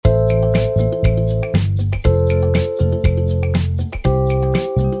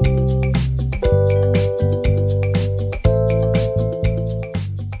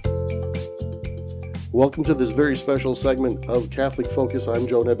Welcome to this very special segment of Catholic Focus. I'm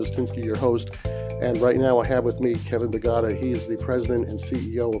Joe Nebistinsky, your host, and right now I have with me Kevin Bagata. He is the president and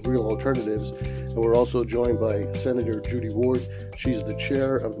CEO of Real Alternatives, and we're also joined by Senator Judy Ward. She's the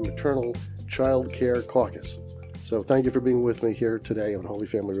chair of the Maternal Child Care Caucus. So thank you for being with me here today on Holy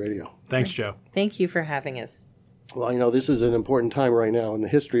Family Radio. Thanks, Joe. Thank you for having us. Well, this is an important time right now in the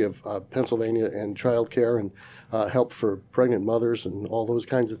history of Pennsylvania and child care and help for pregnant mothers and all those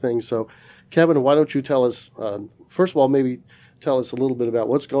kinds of things. So, Kevin, why don't you tell us, first of all, maybe tell us a little bit about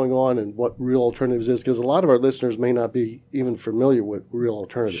what's going on and what Real Alternatives is, because a lot of our listeners may not be even familiar with Real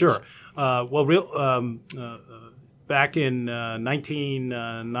Alternatives. Sure. Back in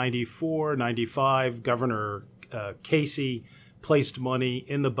 1994, 95, Governor Casey placed money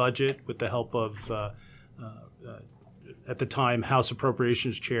in the budget with the help of, at the time, House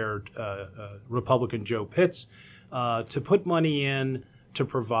Appropriations Chair Republican Joe Pitts, to put money in to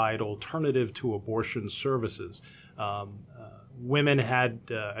provide alternative to abortion services. Women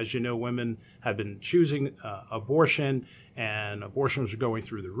had, as you know, women had been choosing abortion, and abortions were going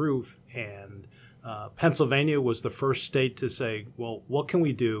through the roof. And Pennsylvania was the first state to say, well, what can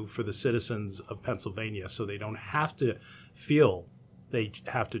we do for the citizens of Pennsylvania so they don't have to feel they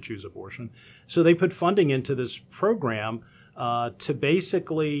have to choose abortion? So they put funding into this program to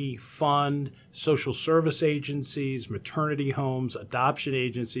basically fund social service agencies, maternity homes, adoption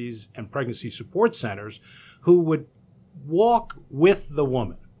agencies, and pregnancy support centers who would walk with the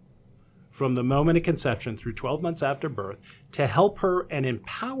woman from the moment of conception through 12 months after birth to help her and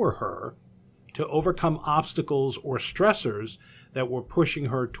empower her to overcome obstacles or stressors that were pushing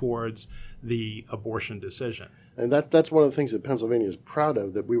her towards the abortion decision. And that's one of the things that Pennsylvania is proud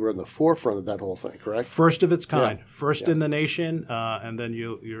of, that we were in the forefront of that whole thing, correct? First of its kind, yeah. First in the nation, and then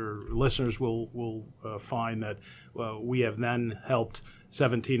your listeners will find that we have then helped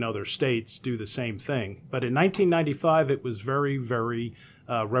 17 other states do the same thing. But in 1995, it was very, very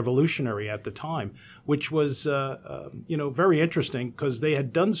revolutionary at the time, which was very interesting because they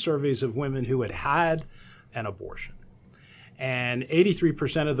had done surveys of women who had had an abortion. And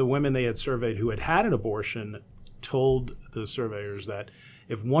 83% of the women they had surveyed who had had an abortion told the surveyors that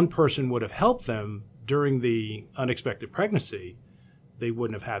if one person would have helped them during the unexpected pregnancy, they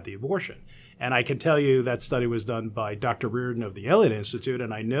wouldn't have had the abortion. And I can tell you that study was done by Dr. Reardon of the Elliott Institute,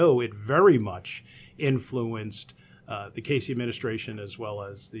 and I know it very much influenced the Casey administration as well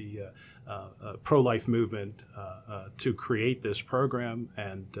as the pro-life movement to create this program.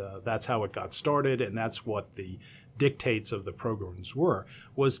 And that's how it got started, and that's what the dictates of the programs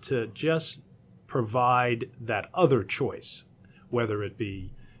was to just provide that other choice, whether it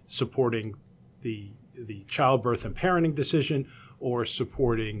be supporting the childbirth and parenting decision or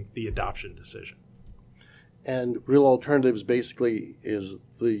supporting the adoption decision. And Real Alternatives basically is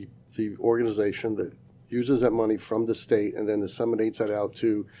the organization that uses that money from the state and then disseminates that out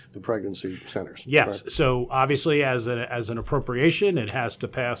to the pregnancy centers. Yes. Correct? So obviously, as an appropriation, it has to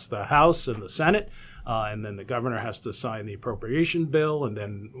pass the House and the Senate, and then the governor has to sign the appropriation bill, and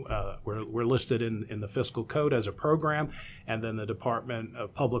then we're listed in the fiscal code as a program, and then the Department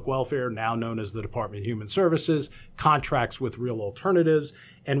of Public Welfare, now known as the Department of Human Services, contracts with Real Alternatives,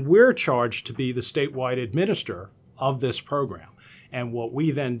 and we're charged to be the statewide administrator of this program. And what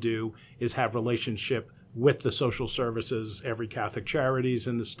we then do is have relationship with the social services, every Catholic Charities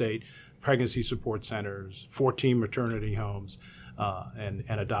in the state, pregnancy support centers, 14 maternity homes, and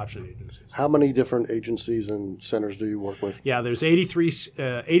adoption agencies. How many different agencies and centers do you work with? Yeah, there's 83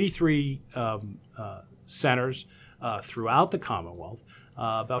 centers throughout the Commonwealth.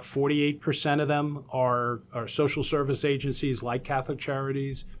 About 48% of them are social service agencies like Catholic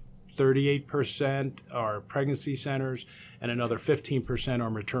Charities. 38% are pregnancy centers, and another 15% are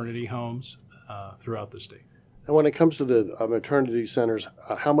maternity homes throughout the state. And when it comes to the maternity centers,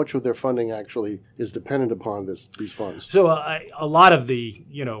 how much of their funding actually is dependent upon these funds? So a lot of the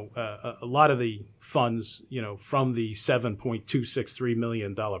funds, from the $7.263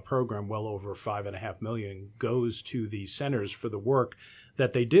 million program, well over $5.5 million goes to these centers for the work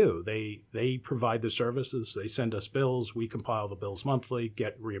that they do. They provide the services. They send us bills. We compile the bills monthly,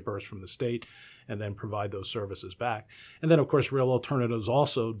 get reimbursed from the state, and then provide those services back. And then, of course, Real Alternatives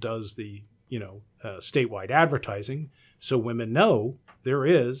also does the statewide advertising, so women know there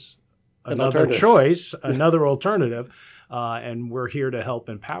is another choice, another alternative, and we're here to help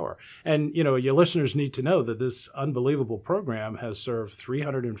empower. And, your listeners need to know that this unbelievable program has served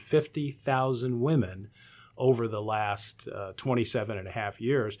 350,000 women over the last 27 and a half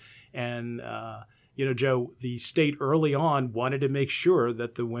years. And, Joe, the state early on wanted to make sure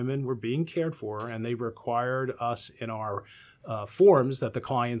that the women were being cared for, and they required us in our forms that the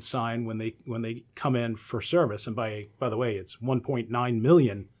clients sign when they come in for service. And by the way, it's 1.9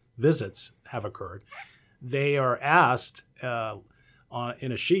 million visits have occurred. They are asked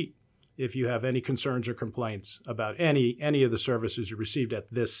in a sheet if you have any concerns or complaints about any of the services you received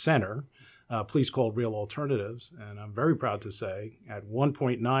at this center. Please call Real Alternatives. And I'm very proud to say at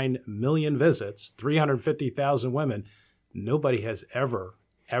 1.9 million visits, 350,000 women, nobody has ever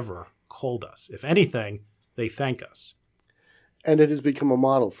called us. If anything, they thank us. And it has become a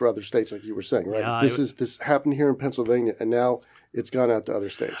model for other states, like you were saying, right? Yeah, this happened here in Pennsylvania, and now it's gone out to other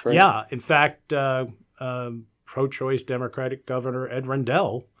states, right? Yeah. In fact, pro-choice Democratic Governor Ed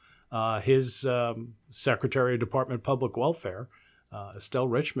Rendell, his Secretary of Department of Public Welfare, Estelle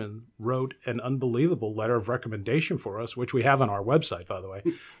Richmond, wrote an unbelievable letter of recommendation for us, which we have on our website, by the way,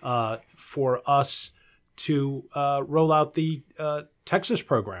 for us to roll out the Texas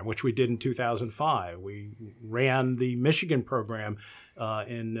program, which we did in 2005. We ran the Michigan program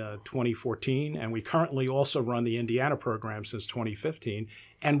in 2014, and we currently also run the Indiana program since 2015.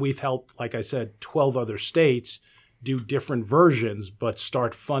 And we've helped, like I said, 12 other states do different versions, but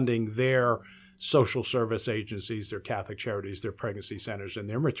start funding their social service agencies, their Catholic charities, their pregnancy centers, and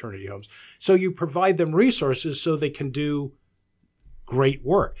their maternity homes. So you provide them resources so they can do great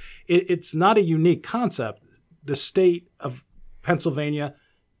work. It's not a unique concept. The state of Pennsylvania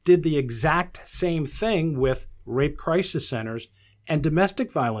did the exact same thing with rape crisis centers and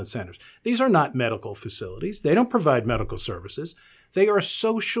domestic violence centers. These are not medical facilities. They don't provide medical services. They are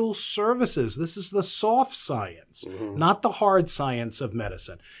social services. This is the soft science, not the hard science of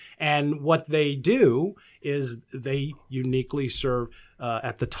medicine. And what they do is they uniquely serve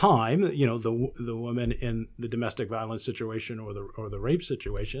at the time, the woman in the domestic violence situation or the rape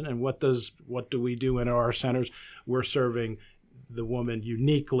situation. And what do we do in our centers? We're serving the woman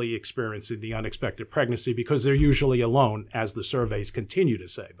uniquely experiencing the unexpected pregnancy because they're usually alone, as the surveys continue to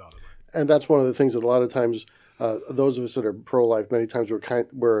say, by the way. And that's one of the things that a lot of times those of us that are pro-life, many times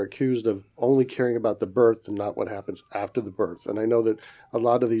we're accused of only caring about the birth and not what happens after the birth. And I know that a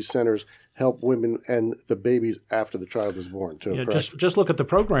lot of these centers help women and the babies after the child is born, too. Yeah, just look at the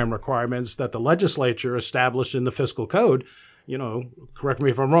program requirements that the legislature established in the fiscal code. Correct me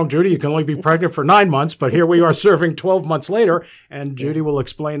if I'm wrong, Judy, you can only be pregnant for 9 months, but here we are serving 12 months later, and Judy will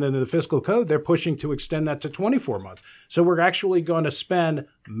explain that in the fiscal code, they're pushing to extend that to 24 months. So we're actually going to spend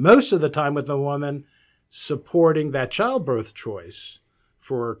most of the time with the woman supporting that childbirth choice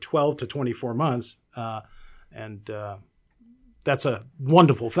for 12 to 24 months, and that's a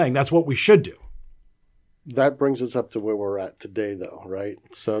wonderful thing. That's what we should do. That brings us up to where we're at today, though, right?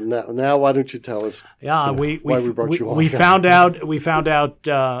 So now, why don't you tell us? Yeah, why we brought you on? We found out.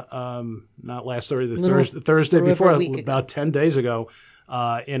 Not last Thursday before, about 10 days ago,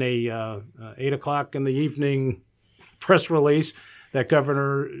 in a 8 o'clock in the evening press release, that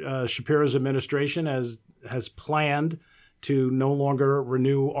Governor Shapiro's administration has planned to no longer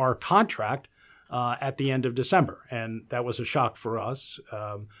renew our contract at the end of December, and that was a shock for us.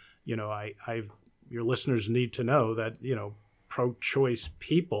 Your listeners need to know that, pro-choice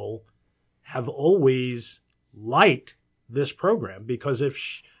people have always liked this program because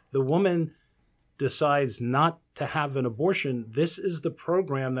if the woman decides not to have an abortion, this is the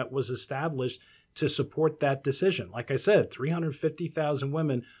program that was established to support that decision. Like I said, 350,000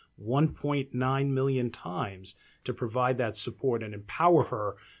 women, 1.9 million times to provide that support and empower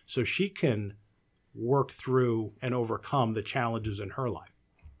her so she can work through and overcome the challenges in her life.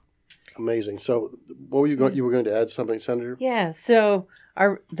 Amazing. So what were you going to add something, Senator? Yeah. So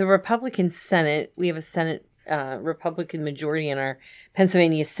the Republican Senate, we have a Senate Republican majority in our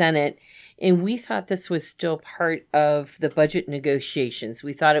Pennsylvania Senate, and we thought this was still part of the budget negotiations.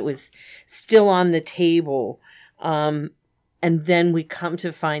 We thought it was still on the table. And then we come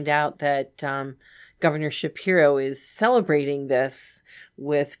to find out that Governor Shapiro is celebrating this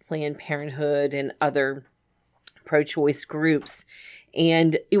with Planned Parenthood and other pro-choice groups.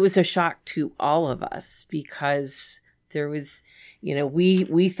 And it was a shock to all of us because there was,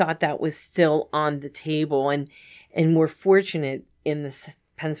 we thought that was still on the table. And we're fortunate in the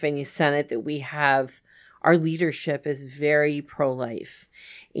Pennsylvania Senate that we have, our leadership is very pro-life.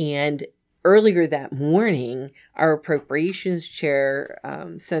 And earlier that morning, our appropriations chair,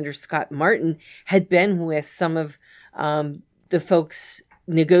 Senator Scott Martin, had been with some of the folks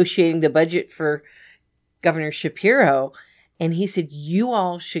negotiating the budget for Governor Shapiro. And he said, you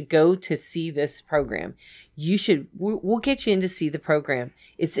all should go to see this program. We'll get you in to see the program.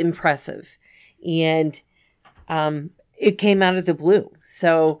 It's impressive. And it came out of the blue.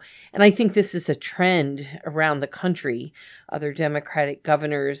 So, and I think this is a trend around the country. Other Democratic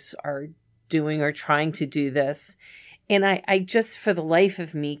governors are doing or trying to do this. And I just, for the life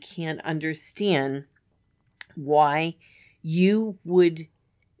of me, can't understand why you would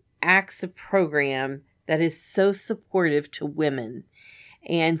axe a program that is so supportive to women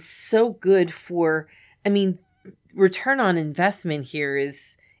and so good for, I mean, return on investment here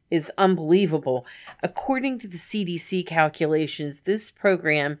is unbelievable. According to the CDC calculations, this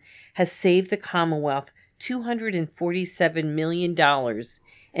program has saved the Commonwealth $247 million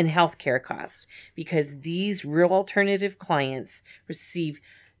in healthcare costs because these real alternative clients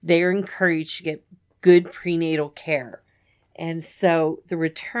they're encouraged to get good prenatal care. And so the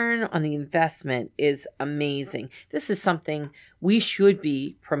return on the investment is amazing. This is something we should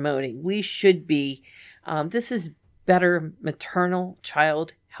be promoting. We should be, this is better maternal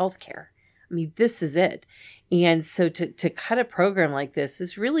child health care. I mean, this is it. And so to cut a program like this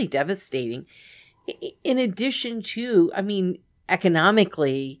is really devastating. In addition to, I mean,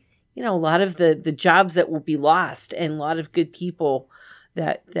 economically, a lot of the jobs that will be lost and a lot of good people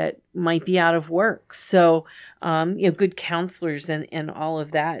that might be out of work. So, good counselors and all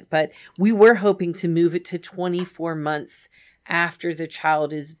of that. But we were hoping to move it to 24 months after the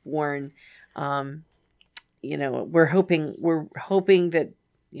child is born. We're hoping that,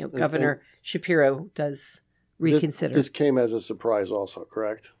 Governor Shapiro does reconsider. This came as a surprise also,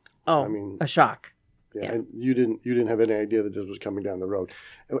 correct? Oh, a shock. Yeah, and you didn't have any idea that this was coming down the road,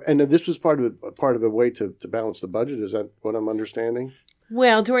 and this was part of a way to balance the budget. Is that what I'm understanding?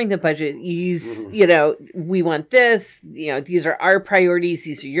 Well, during the budget, we want this. These are our priorities.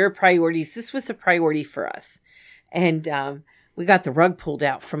 These are your priorities. This was a priority for us, and we got the rug pulled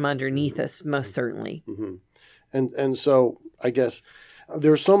out from underneath us, most certainly. Mm-hmm. And so I guess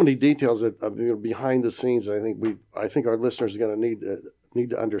there are so many details that behind the scenes. I think our listeners are going to need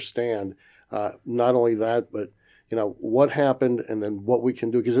to understand. Not only that, but what happened, and then what we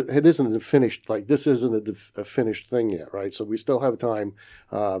can do, because it isn't finished. Like, this isn't a finished thing yet, right? So we still have time.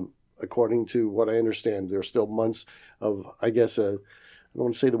 According to what I understand, there's still months of, I guess, I don't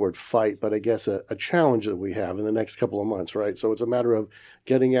want to say the word fight, but I guess a challenge that we have in the next couple of months, right? So it's a matter of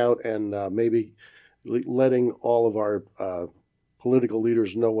getting out and maybe letting all of our political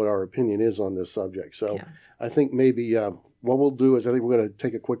leaders know what our opinion is on this subject. So yeah. I think maybe what we'll do is, I think we're going to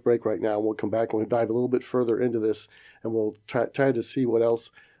take a quick break right now, and we'll come back and we'll dive a little bit further into this, and we'll try to see what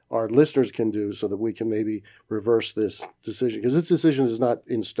else our listeners can do so that we can maybe reverse this decision, because this decision is not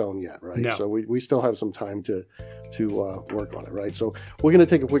in stone yet, right? No. So we still have some time to work on it, right? So we're going to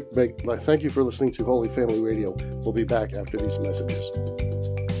take a quick break. Thank you for listening to Holy Family Radio. We'll be back after these messages.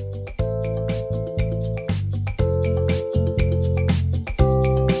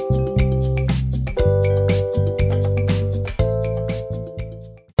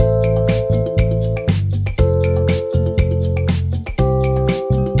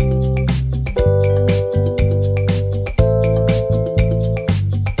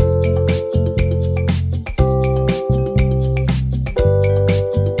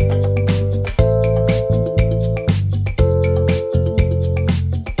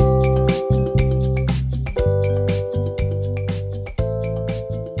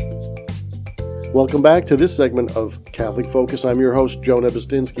 Welcome back to this segment of Catholic Focus. I'm your host, Joe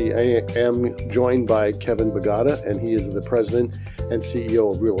Nebistinsky. I am joined by Kevin Bagata, and he is the president and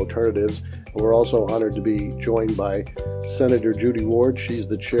CEO of Real Alternatives. And we're also honored to be joined by Senator Judy Ward. She's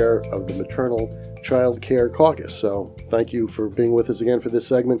the chair of the Maternal Child Care Caucus. So thank you for being with us again for this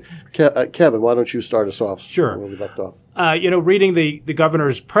segment. Kevin, why don't you start us off? Sure. Where we left off. Reading the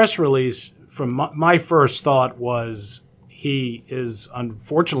governor's press release, from my first thought was, he is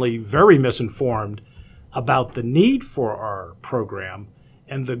unfortunately very misinformed about the need for our program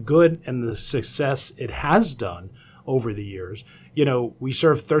and the good and the success it has done over the years. We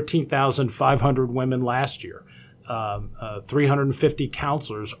served 13,500 women last year. 350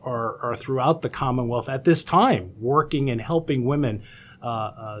 counselors are throughout the Commonwealth at this time working and helping women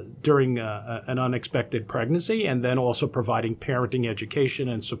during an unexpected pregnancy, and then also providing parenting education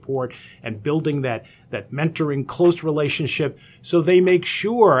and support and building that mentoring, close relationship, so they make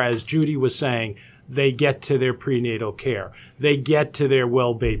sure, as Judy was saying, they get to their prenatal care, they get to their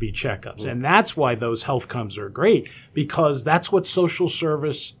well baby checkups. And that's why those health comes are great, because that's what social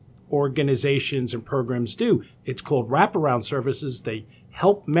service organizations and programs do. It's called wraparound services. They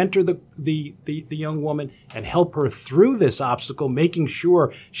help mentor the young woman and help her through this obstacle, making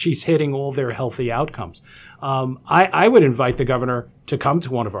sure she's hitting all their healthy outcomes. I would invite the governor to come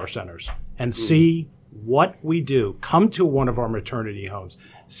to one of our centers and see what we do. Come to one of our maternity homes.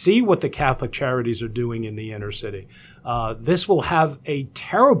 See what the Catholic Charities are doing in the inner city. This will have a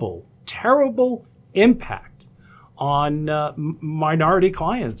terrible, terrible impact on minority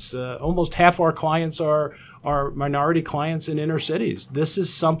clients. Almost half our clients are minority clients in inner cities. This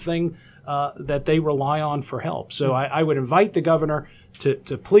is something that they rely on for help. So I would invite the governor to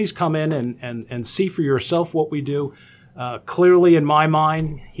please come in and see for yourself what we do. Clearly, in my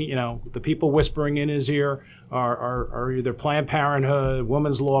mind, the people whispering in his ear are either Planned Parenthood,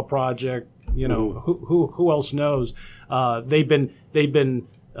 Women's Law Project. Who else knows? They've been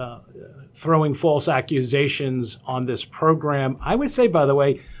throwing false accusations on this program. I would say, by the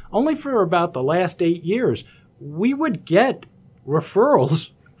way, only for about the last 8 years, we would get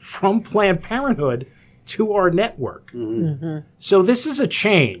referrals from Planned Parenthood to our network. So this is a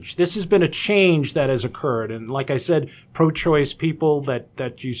change. This has been a change that has occurred. And like I said, pro-choice people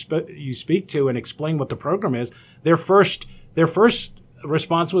that you speak to and explain what the program is, their first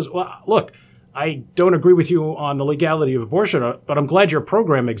response was, well, look, I don't agree with you on the legality of abortion, but I'm glad your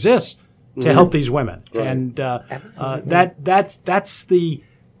program exists to help these women. Right. And that's the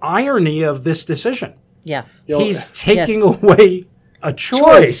irony of this decision. Yes. He's taking away a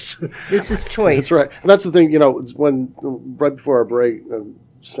choice. This is choice. That's right. And that's the thing, when right before our break,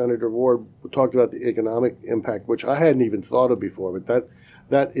 Senator Ward talked about the economic impact, which I hadn't even thought of before, but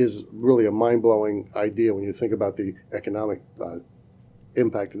that is really a mind-blowing idea when you think about the economic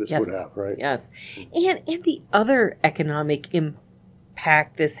impact that this would have, right? Yes. And the other economic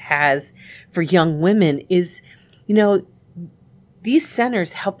impact this has for young women is, these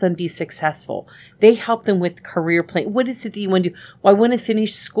centers help them be successful. They help them with career plan. What is it that you want to do? Well, I want to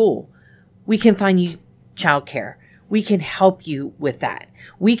finish school. We can find you childcare. We can help you with that.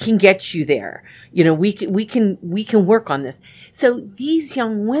 We can get you there. We can work on this. So these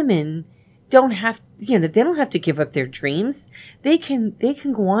young women don't have, they don't have to give up their dreams. They can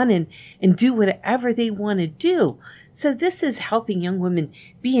go on and do whatever they want to do. So this is helping young women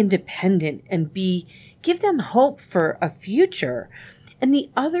be independent and give them hope for a future. And the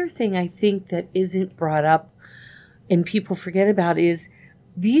other thing I think that isn't brought up and people forget about is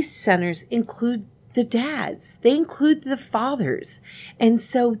these centers include the dads. They include the fathers. And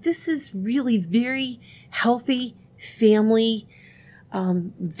so this is really very healthy family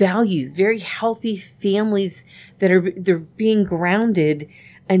values, very healthy families they're being grounded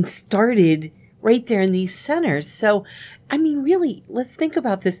and started right there in these centers. So, really, let's think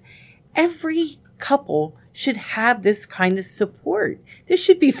about this. Every couple should have this kind of support. This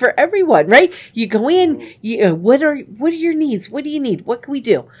should be for everyone, right? You go in, what are your needs? What do you need? What can we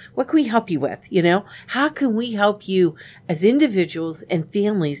do? What can we help you with? How can we help you as individuals and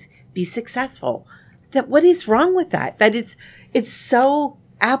families be successful? What is wrong with that? That it's so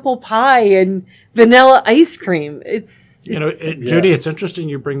apple pie and vanilla ice cream. Judy, it's interesting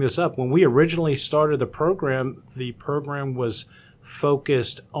you bring this up. When we originally started the program was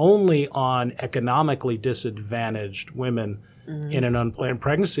focused only on economically disadvantaged women in an unplanned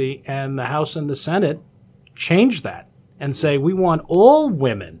pregnancy, and the House and the Senate changed that and say we want all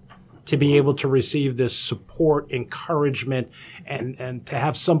women to be able to receive this support, encouragement, and to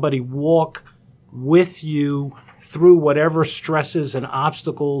have somebody walk with you through whatever stresses and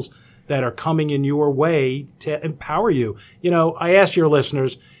obstacles that are coming in your way to empower you. I ask your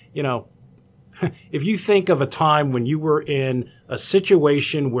listeners, if you think of a time when you were in a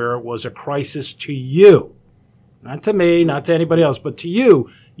situation where it was a crisis to you, not to me, not to anybody else, but to you,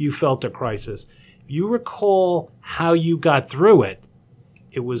 you felt a crisis. If you recall how you got through it,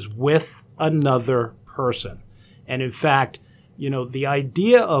 it was with another person. And in fact, the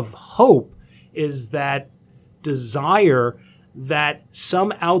idea of hope is that desire that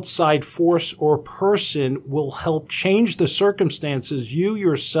some outside force or person will help change the circumstances you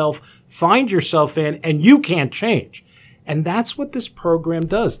yourself find yourself in and you can't change. And that's what this program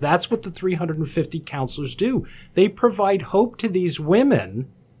does. That's what the 350 counselors do. They provide hope to these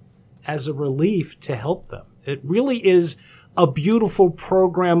women as a relief to help them. It really is a beautiful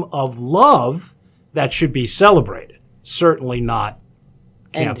program of love that should be celebrated, certainly not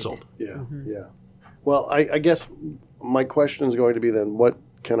canceled. Yeah. Well, I guess my question is going to be then, what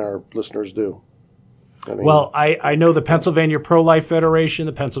can our listeners do? I know the Pennsylvania Pro-Life Federation,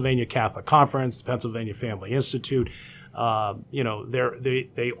 the Pennsylvania Catholic Conference, the Pennsylvania Family Institute.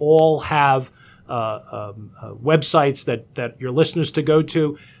 They all have websites that your listeners to go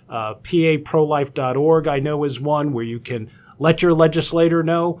to. PAProlife.org, I know, is one where you can let your legislator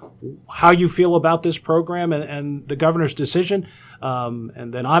know how you feel about this program and the governor's decision.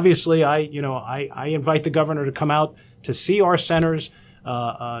 And then obviously I invite the governor to come out to see our centers.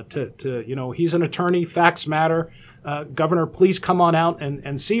 He's an attorney, facts matter. Governor, please come on out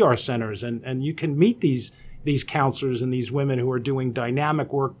and see our centers, and you can meet these counselors and these women who are doing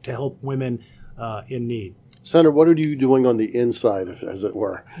dynamic work to help women in need. Senator, what are you doing on the inside, as it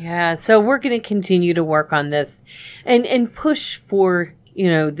were? Yeah, so we're going to continue to work on this and push for,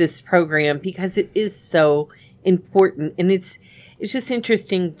 this program because it is so important. And it's just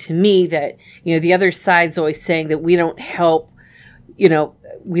interesting to me that, the other side's always saying that we don't help,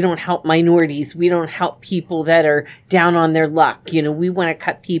 we don't help minorities. We don't help people that are down on their luck. We want to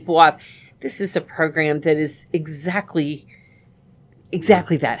cut people off. This is a program that is exactly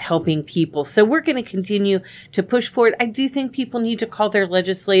that, helping people. So we're going to continue to push forward. I do think people need to call their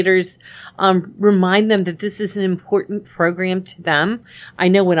legislators, remind them that this is an important program to them. I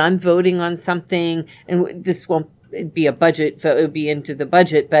know when I'm voting on something, and this won't be a budget vote, it would be into the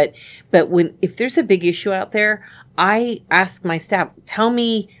budget, but if there's a big issue out there, I ask my staff, tell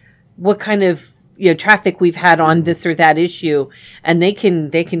me what kind of traffic we've had on this or that issue, and they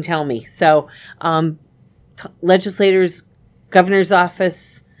can tell me. So legislators, governor's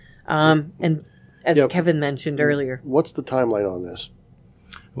office, and as Kevin mentioned earlier. What's the timeline on this?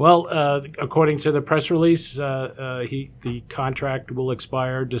 Well, according to the press release, the contract will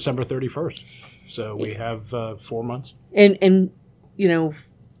expire December 31st. So we have 4 months. And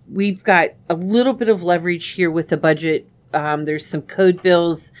we've got a little bit of leverage here with the budget. There's some code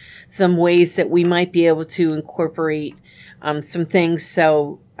bills, some ways that we might be able to incorporate some things.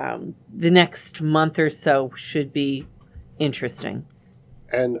 So the next month or so should be interesting.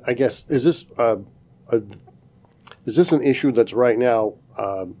 And I guess, is this an issue that's right now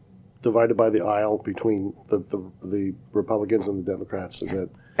divided by the aisle between the Republicans and the Democrats? Is that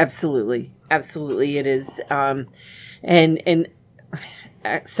absolutely it is, and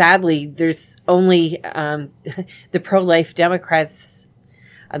sadly, there's only the pro-life Democrats.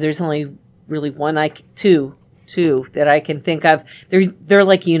 There's only really two that I can think of. They're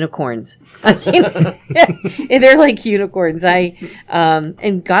like unicorns. I mean, they're like unicorns.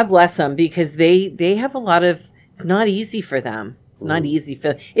 And God bless them, because they have a lot of. It's not easy for them. It's not easy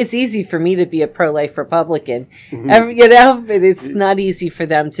for. It's easy for me to be a pro-life Republican, but it's not easy for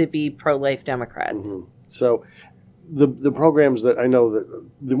them to be pro-life Democrats. So, the programs that I know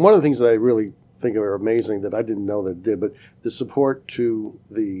that one of the things that I really think are amazing that I didn't know that it did, but the support to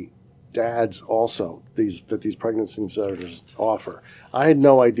the dads also that these pregnancy centers offer. I had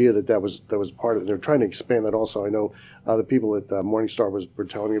no idea that was part of it. They're trying to expand that also. I know the people at Morningstar were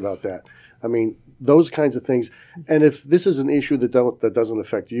telling me about that. I mean, those kinds of things. And if this is an issue that doesn't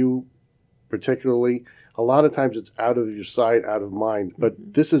affect you particularly, a lot of times it's out of your sight, out of mind. But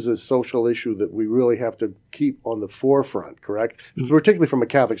this is a social issue that we really have to keep on the forefront, correct? Particularly from a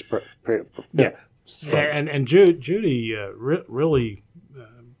Catholic And Judy really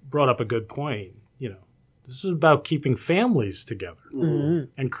brought up a good point. This is about keeping families together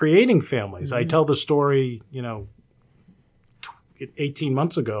and creating families. I tell the story, 18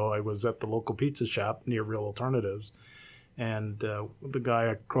 months ago, I was at the local pizza shop near Real Alternatives, and the guy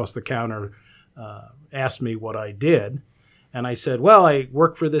across the counter asked me what I did. And I said, well, I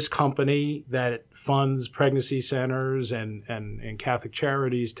work for this company that funds pregnancy centers and Catholic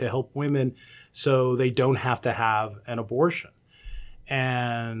charities to help women so they don't have to have an abortion.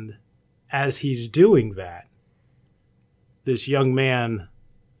 And as he's doing that, this young man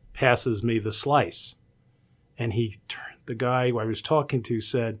passes me the slice. And the guy who I was talking to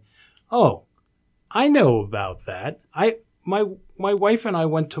said, oh, I know about that. My wife and I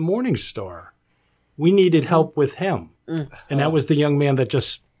went to Morningstar. We needed help with him. And that was the young man that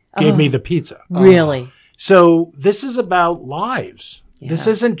just gave me the pizza. Really? So this is about lives. Yeah. This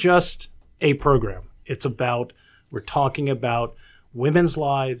isn't just a program. We're talking about women's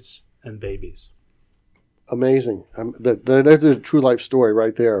lives and babies. Amazing. That's a true life story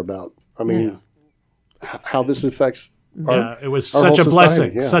right there about, how this affects it was such a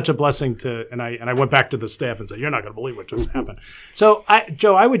blessing, such a blessing and I went back to the staff and said, you're not going to believe what just happened. So,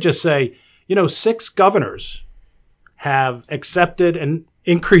 Joe, I would just say, 6 governors have accepted and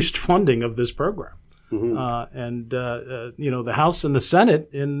increased funding of this program. The House and the Senate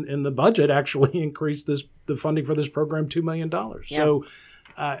in the budget actually increased the funding for this program $2 million. Yeah. So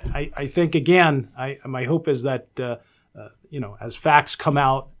I think, again, my hope is that, as facts come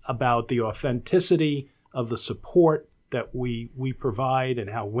out about the authenticity of the support that we provide and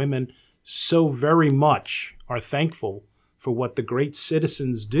how women so very much are thankful for what the great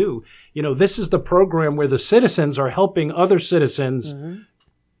citizens do. This is the program where the citizens are helping other citizens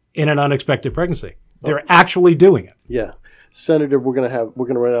in an unexpected pregnancy. They're actually doing it. Yeah. Senator, we're going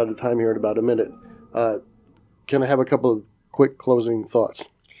to run out of time here in about a minute. Can I have a couple of quick closing thoughts?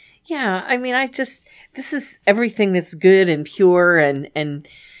 Yeah. I mean, this is everything that's good and pure and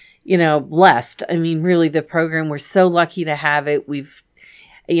blessed. I mean, really, the program, we're so lucky to have it. We've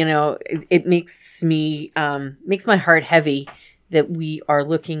it makes my heart heavy that we are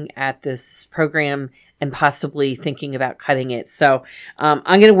looking at this program and possibly thinking about cutting it. So I'm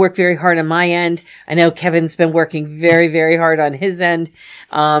going to work very hard on my end. I know Kevin's been working very, very hard on his end.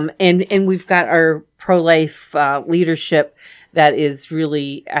 And we've got our pro-life leadership that is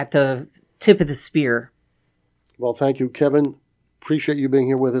really at the tip of the spear. Well, thank you, Kevin. Appreciate you being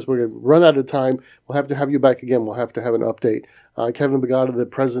here with us. We're going to run out of time. We'll have to have you back again. We'll have to have an update. Kevin Bagata, the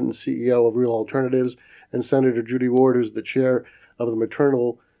president and CEO of Real Alternatives, and Senator Judy Ward, who's the chair of the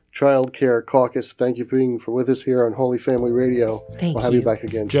Maternal Child Care Caucus. Thank you for being with us here on Holy Family Radio. Thank you. We'll have you back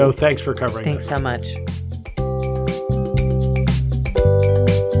again. Joe, thanks for covering Thanks this. so much.